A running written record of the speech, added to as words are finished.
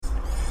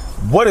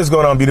What is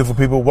going on, beautiful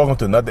people? Welcome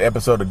to another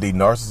episode of The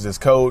Narcissist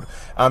Code.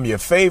 I'm your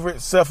favorite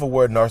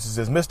self-aware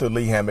narcissist, Mr.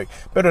 Lee Hammock,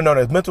 better known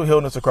as Mental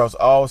Healness across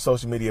all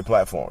social media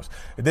platforms.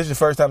 If this is your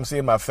first time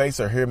seeing my face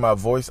or hearing my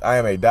voice, I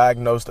am a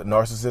diagnosed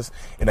narcissist,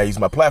 and I use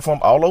my platform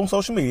all over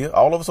social media,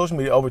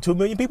 over 2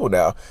 million people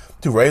now,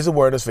 to raise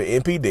awareness for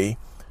NPD,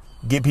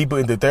 get people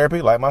into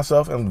therapy like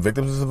myself and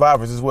victims and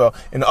survivors as well,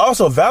 and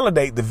also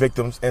validate the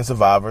victims and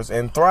survivors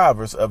and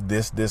thrivers of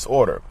this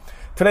disorder.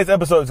 Today's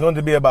episode is going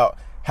to be about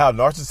how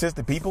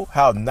narcissistic people,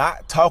 how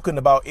not talking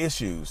about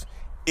issues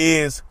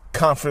is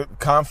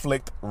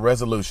conflict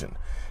resolution.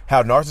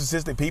 How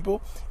narcissistic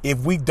people, if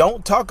we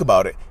don't talk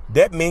about it,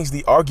 that means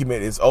the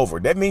argument is over.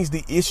 That means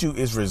the issue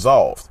is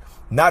resolved.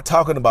 Not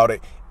talking about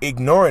it,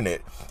 ignoring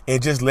it,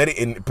 and just let it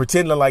and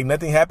pretending like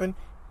nothing happened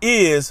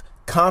is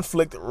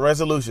conflict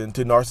resolution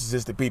to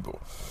narcissistic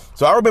people.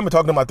 So I remember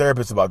talking to my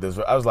therapist about this.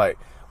 I was like,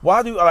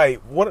 why do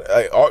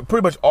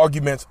pretty much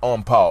arguments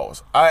on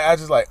pause? I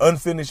just like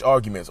unfinished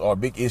arguments are a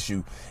big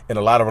issue in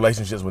a lot of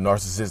relationships with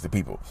narcissistic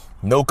people.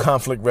 No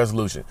conflict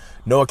resolution,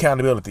 no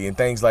accountability, and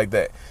things like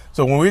that.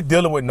 So when we're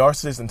dealing with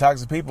narcissists and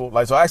toxic people,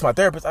 so I asked my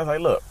therapist, I was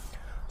like, look,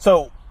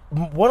 so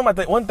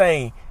one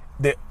thing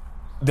that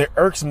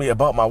irks me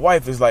about my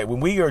wife is like when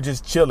we are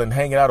just chilling,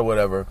 hanging out or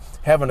whatever,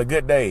 having a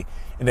good day,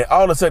 and then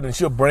all of a sudden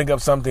she'll bring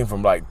up something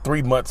from like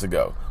 3 months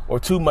ago or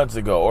 2 months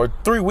ago or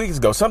 3 weeks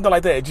ago, something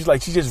like that. It's just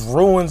like she just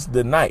ruins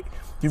the night.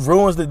 She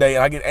ruins the day,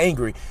 and I get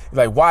angry. It's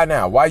like, why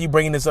now? Why are you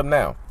bringing this up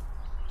now?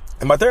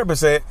 And my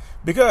therapist said,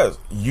 because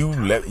you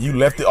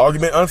left the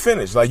argument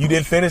unfinished. Like you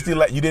didn't finish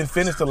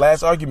the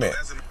last argument.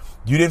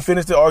 You didn't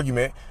finish the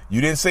argument.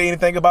 You didn't say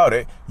anything about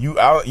it. You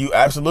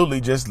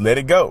absolutely just let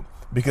it go.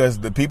 Because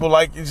the people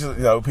like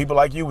people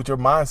like you with your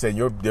mindset,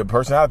 your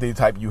personality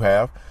type you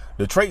have,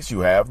 the traits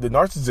you have, the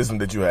narcissism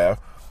that you have,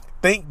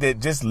 think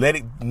that just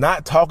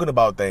not talking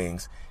about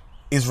things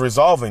is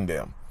resolving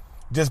them.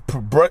 Just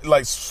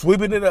like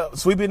sweeping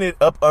it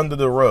up under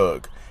the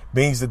rug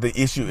means that the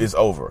issue is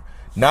over.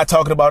 Not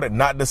talking about it,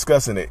 not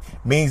discussing it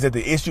means that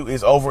the issue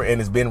is over and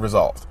it's been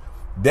resolved.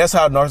 That's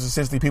how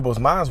narcissistic people's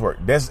minds work.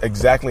 That's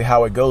exactly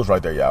how it goes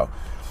right there, y'all.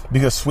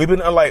 Because sweeping,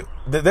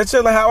 that's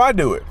just like how I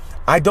do it.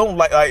 I don't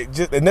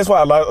and that's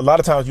why a lot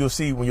of times you'll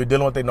see when you're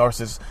dealing with a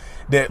narcissist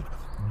that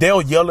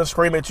they'll yell and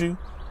scream at you.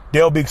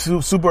 They'll be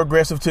super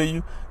aggressive to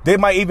you. They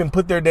might even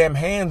put their damn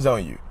hands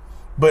on you.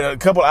 But a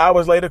couple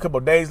hours later, a couple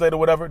days later,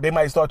 whatever, they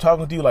might start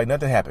talking to you like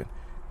nothing happened.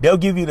 They'll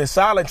give you the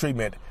silent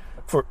treatment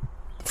for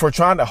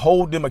trying to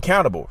hold them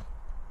accountable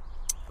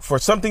for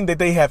something that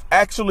they have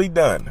actually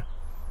done.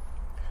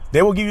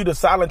 They will give you the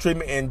silent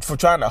treatment and for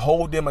trying to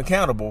hold them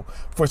accountable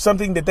for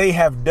something that they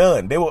have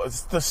done. They will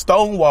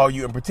stonewall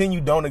you and pretend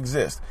you don't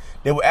exist.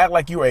 They will act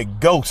like you're a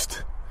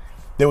ghost.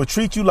 They will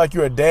treat you like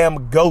you're a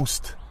damn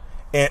ghost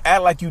and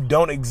act like you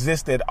don't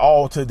exist at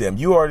all to them.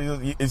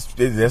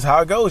 That's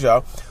how it goes,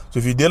 y'all. So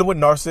if you're dealing with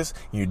narcissists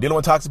and you're dealing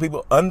with toxic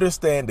people,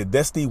 understand that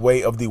that's the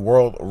way of the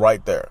world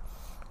right there.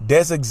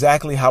 That's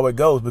exactly how it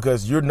goes,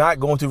 because you're not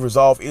going to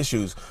resolve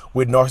issues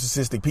with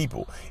narcissistic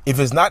people. If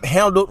it's not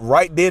handled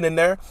right then and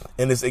there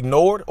and it's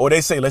ignored, or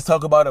they say, let's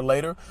talk about it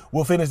later.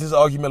 We'll finish this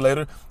argument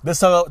later. Let's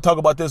talk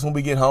about this when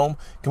we get home.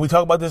 Can we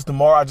talk about this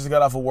tomorrow? I just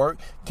got off of work.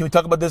 Can we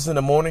talk about this in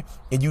the morning?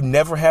 And you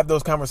never have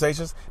those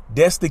conversations.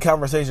 That's the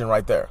conversation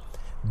right there.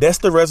 That's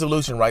the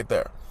resolution right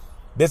there.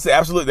 That's the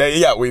absolute.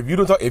 Yeah.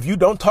 If you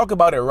don't talk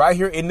about it right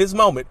here in this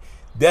moment,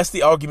 that's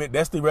the argument.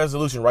 That's the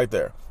resolution right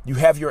there. You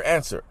have your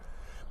answer.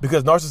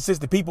 Because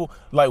narcissistic people,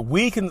 like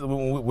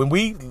when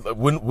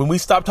we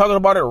stop talking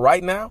about it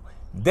right now,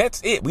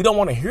 that's it. We don't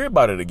want to hear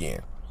about it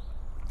again.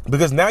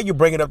 Because now you're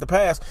bringing up the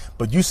past,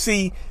 but you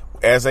see,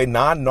 as a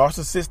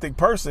non-narcissistic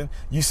person,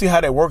 you see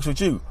how that works with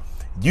you.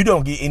 You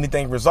don't get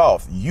anything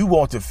resolved. You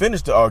want to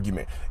finish the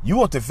argument. You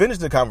want to finish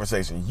the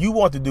conversation. You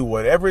want to do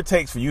whatever it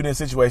takes for you in this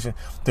situation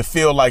to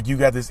feel like you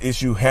got this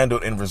issue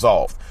handled and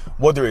resolved.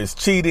 Whether it's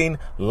cheating,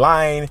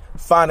 lying,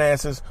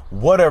 finances,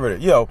 whatever,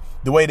 the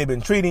way they've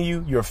been treating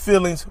you, your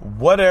feelings,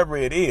 whatever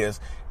it is,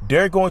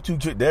 they're going to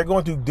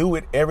do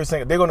it every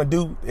single. They're going to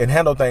do and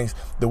handle things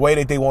the way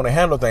that they want to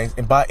handle things,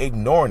 and by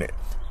ignoring it.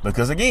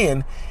 Because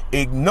again,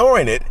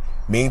 ignoring it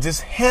means it's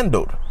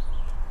handled.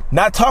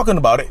 Not talking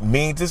about it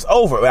means it's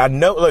over. I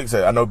know, like I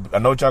said, I know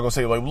what y'all gonna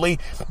say, like, Lee,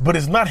 but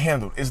it's not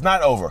handled. It's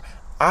not over.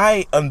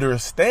 I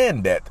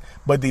understand that.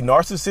 But the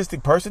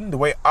narcissistic person, the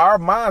way our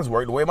minds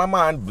work, the way my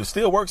mind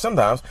still works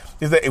sometimes,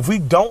 is that if we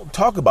don't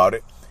talk about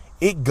it,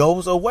 it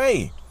goes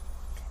away.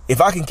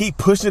 If I can keep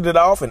pushing it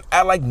off and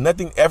act like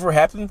nothing ever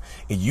happened,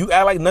 and you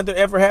act like nothing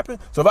ever happened,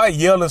 so if I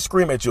yell and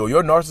scream at you, or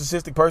your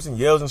narcissistic person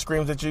yells and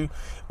screams at you,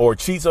 or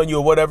cheats on you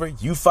or whatever,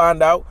 you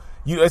find out,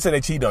 let's say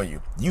they cheat on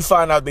you. You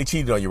find out they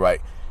cheated on you,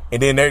 right?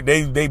 And then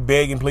they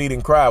beg and plead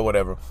and cry,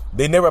 whatever.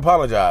 They never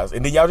apologize.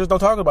 And then y'all just don't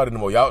talk about it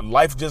anymore. Y'all,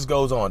 life just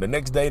goes on. The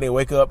next day they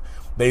wake up,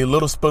 they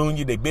little spoon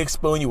you, they big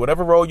spoon you,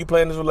 whatever role you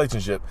play in this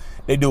relationship.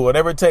 They do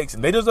whatever it takes.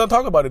 And they just don't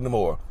talk about it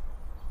anymore.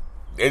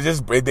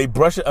 They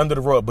brush it under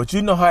the rug. But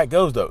you know how it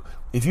goes though.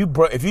 If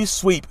you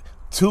sweep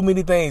too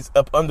many things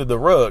up under the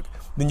rug,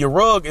 then your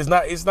rug it's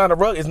not a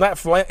rug. It's not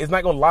flat. It's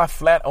not going to lie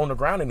flat on the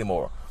ground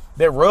anymore.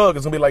 that rug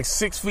is going to be like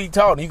 6 feet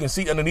tall and you can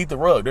see underneath the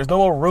rug. There's no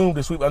more room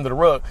to sweep under the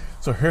rug.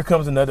 So here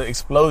comes another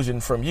explosion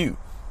from you.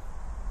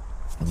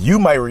 You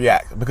might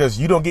react because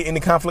you don't get any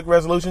conflict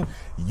resolution.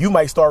 You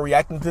might start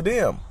reacting to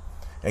them.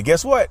 And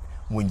guess what?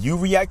 When you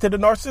react to the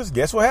narcissist,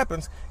 guess what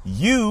happens?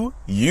 You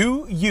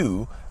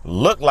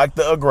look like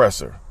the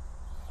aggressor.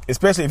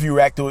 Especially if you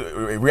react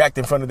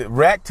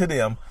to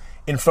them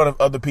in front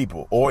of other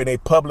people or in a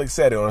public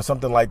setting or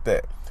something like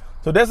that.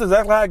 So that's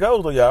exactly how it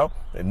goes, y'all.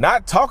 And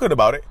not talking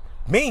about it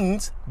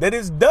means that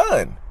it's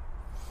done.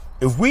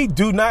 If we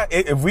do not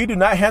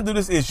handle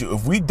this issue,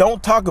 if we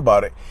don't talk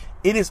about it,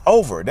 it is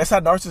over. That's how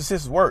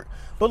narcissists work.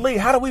 But Lee,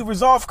 how do we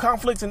resolve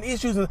conflicts and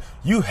issues? And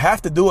you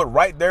have to do it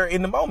right there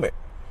in the moment.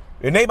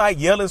 And they might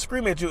yell and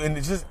scream at you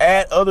and just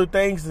add other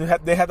things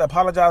that they have to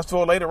apologize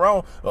for later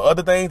on, or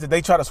other things that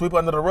they try to sweep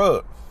under the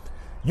rug.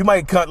 You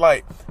might cut,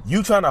 like,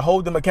 you trying to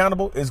hold them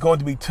accountable is going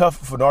to be tough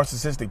for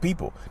narcissistic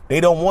people.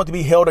 They don't want to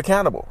be held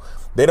accountable.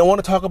 They don't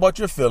want to talk about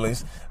your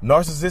feelings.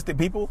 Narcissistic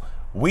people,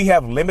 we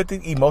have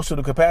limited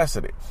emotional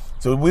capacity.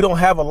 So we don't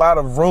have a lot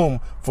of room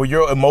for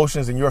your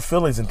emotions and your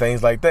feelings and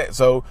things like that.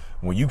 So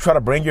when you try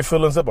to bring your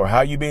feelings up or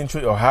how you being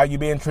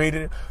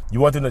treated, you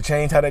want them to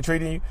change how they're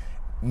treating you.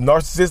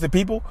 Narcissistic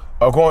people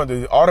are going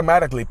to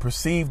automatically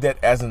perceive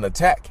that as an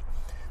attack.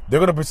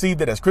 They're going to perceive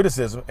that as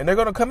criticism and they're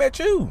going to come at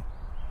you.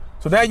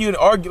 So now you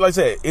argue, like I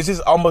said, it's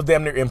just almost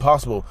damn near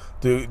impossible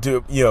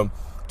to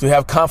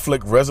have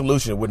conflict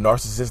resolution with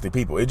narcissistic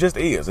people. It just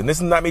is. And this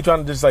is not me trying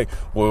to just say,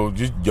 well,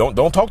 just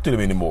don't talk to them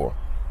anymore.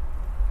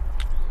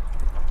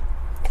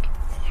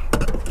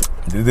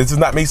 This is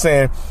not me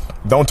saying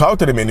don't talk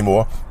to them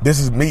anymore. This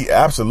is me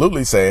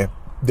absolutely saying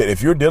that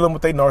if you're dealing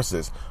with a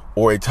narcissist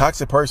or a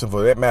toxic person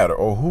for that matter,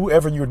 or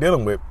whoever you're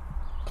dealing with,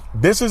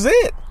 this is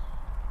it.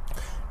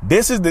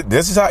 This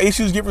is how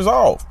issues get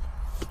resolved.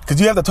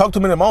 Because you have to talk to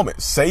them in a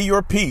moment. Say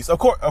your piece. Of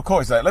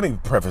course. Let me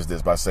preface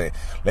this,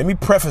 preface,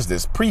 whatever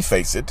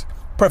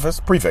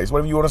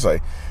you want to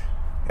say.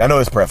 I know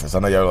it's preface. I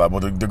know y'all like, well,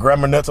 the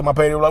grammar nuts on my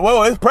page are like,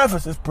 well, it's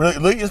preface. It's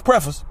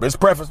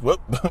preface. Well,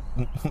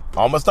 I'm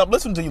going to stop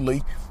listening to you,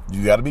 Lee.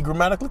 You got to be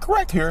grammatically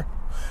correct here.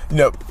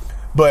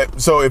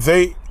 But so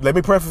let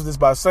me preface this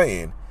by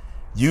saying,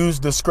 use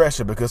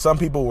discretion, because some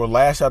people will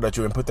lash out at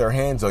you and put their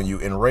hands on you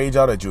and rage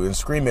out at you and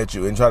scream at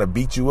you and try to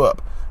beat you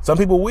up. Some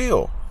people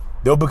will.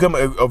 They'll become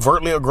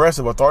overtly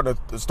aggressive or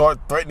start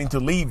threatening to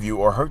leave you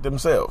or hurt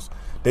themselves.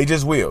 They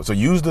just will. So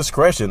use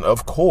discretion,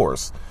 of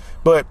course.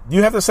 But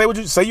you have to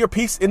say your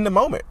piece in the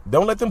moment.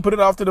 Don't let them put it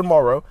off to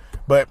tomorrow.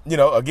 But,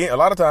 again, a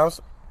lot of times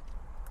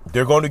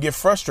they're going to get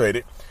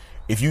frustrated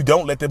if you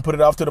don't let them put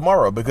it off to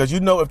tomorrow. Because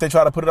if they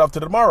try to put it off to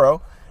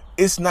tomorrow,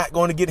 it's not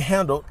going to get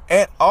handled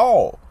at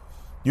all.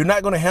 You're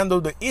not going to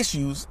handle the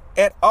issues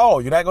at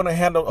all. You're not going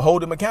to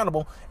hold them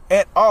accountable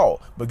at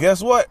all. But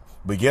guess what?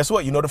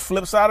 The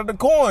flip side of the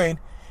coin,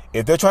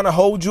 if they're trying to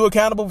hold you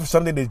accountable for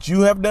something that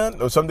you have done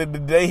or something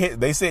that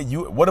they said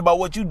what about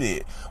what you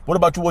did? What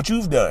about what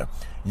you've done?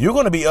 You're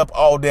going to be up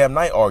all damn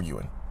night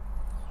arguing.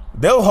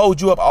 They'll hold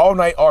you up all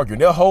night arguing.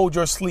 They'll hold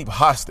your sleep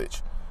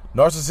hostage.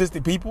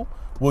 Narcissistic people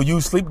will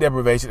use sleep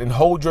deprivation and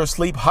hold your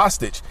sleep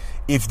hostage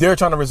if they're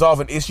trying to resolve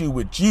an issue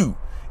with you.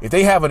 If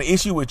they have an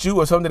issue with you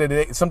or something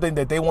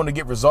that they want to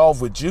get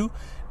resolved with you,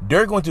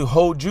 they're going to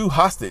hold you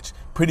hostage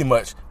pretty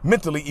much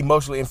mentally,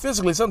 emotionally, and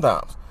physically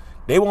sometimes.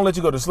 They won't let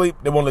you go to sleep.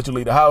 They won't let you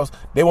leave the house.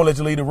 They won't let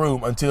you leave the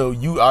room until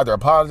you either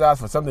apologize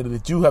for something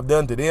that you have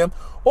done to them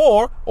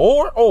or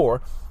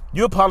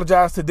you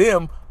apologize to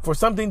them for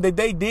something that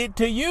they did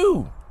to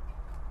you.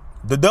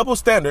 The double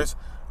standards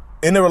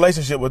in a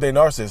relationship with a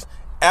narcissist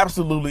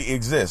absolutely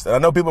exist. And I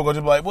know people are going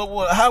to be like,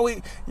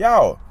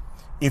 y'all,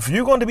 if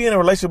you're going to be in a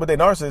relationship with a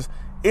narcissist,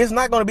 it's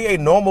not going to be a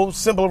normal,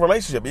 simple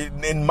relationship.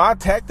 In my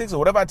tactics or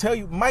whatever I tell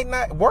you might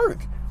not work.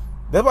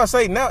 That's why I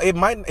say now it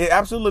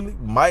absolutely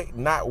might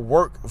not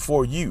work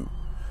for you.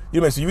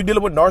 So you're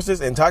dealing with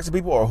narcissists and toxic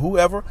people or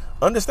whoever,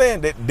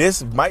 understand that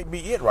this might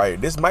be it right here.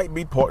 This might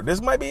be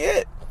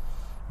it.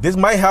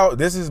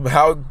 This is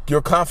how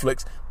your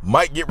conflicts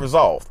might get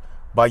resolved,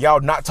 by y'all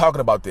not talking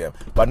about them,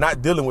 by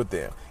not dealing with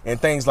them and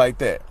things like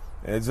that.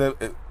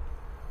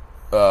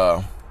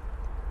 But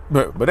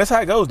that's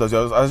how it goes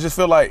though. I just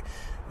feel like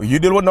when you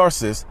deal with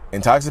narcissists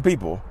and toxic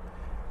people,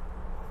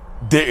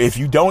 if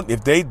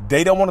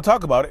they don't want to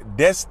talk about it,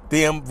 that's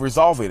them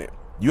resolving it.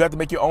 You have to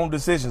make your own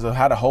decisions of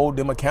how to hold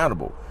them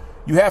accountable.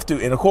 You have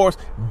to, and of course,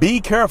 be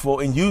careful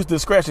and use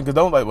discretion. Because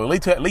don't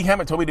Lee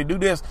Hammock told me to do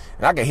this,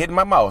 and I got hit in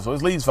my mouth, so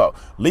it's Lee's fault.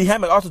 Lee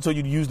Hammock also told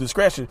you to use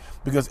discretion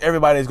because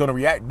everybody is going to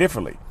react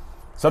differently.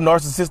 Some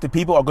narcissistic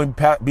people are going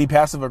to be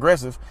passive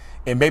aggressive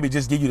and maybe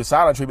just give you the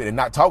silent treatment and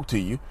not talk to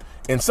you.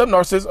 And some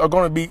narcissists are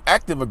going to be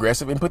active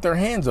aggressive and put their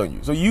hands on you.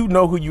 So you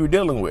know who you're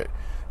dealing with.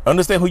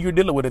 Understand who you're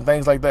dealing with and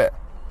things like that.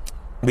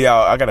 Yeah,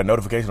 I got a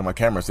notification on my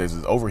camera that says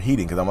it's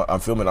overheating because I'm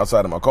filming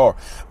outside of my car.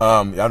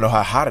 Y'all know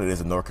how hot it is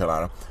in North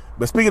Carolina.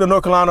 But speaking of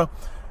North Carolina,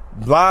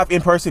 live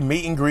in-person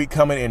meet and greet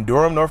coming in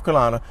Durham, North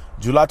Carolina,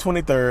 July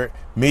 23rd.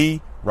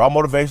 Me, Raw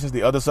Motivations,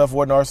 the other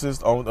self-aware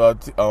narcissist on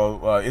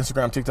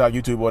Instagram, TikTok,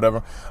 YouTube,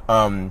 whatever.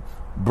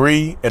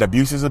 Bree at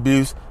Abuse is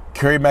Abuse,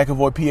 Kerry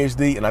McAvoy,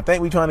 PhD, and I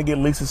think we're trying to get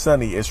Lisa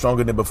Sunny as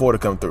Stronger Than Before to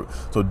come through.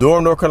 So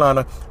Durham, North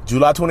Carolina,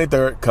 July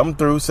 23rd, come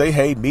through, say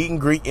hey, meet and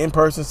greet in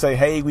person, say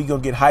hey, we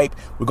gonna get hype,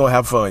 we're gonna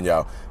have fun,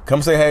 y'all.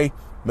 Come say hey.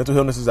 Mental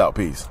Healness is out.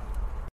 Peace.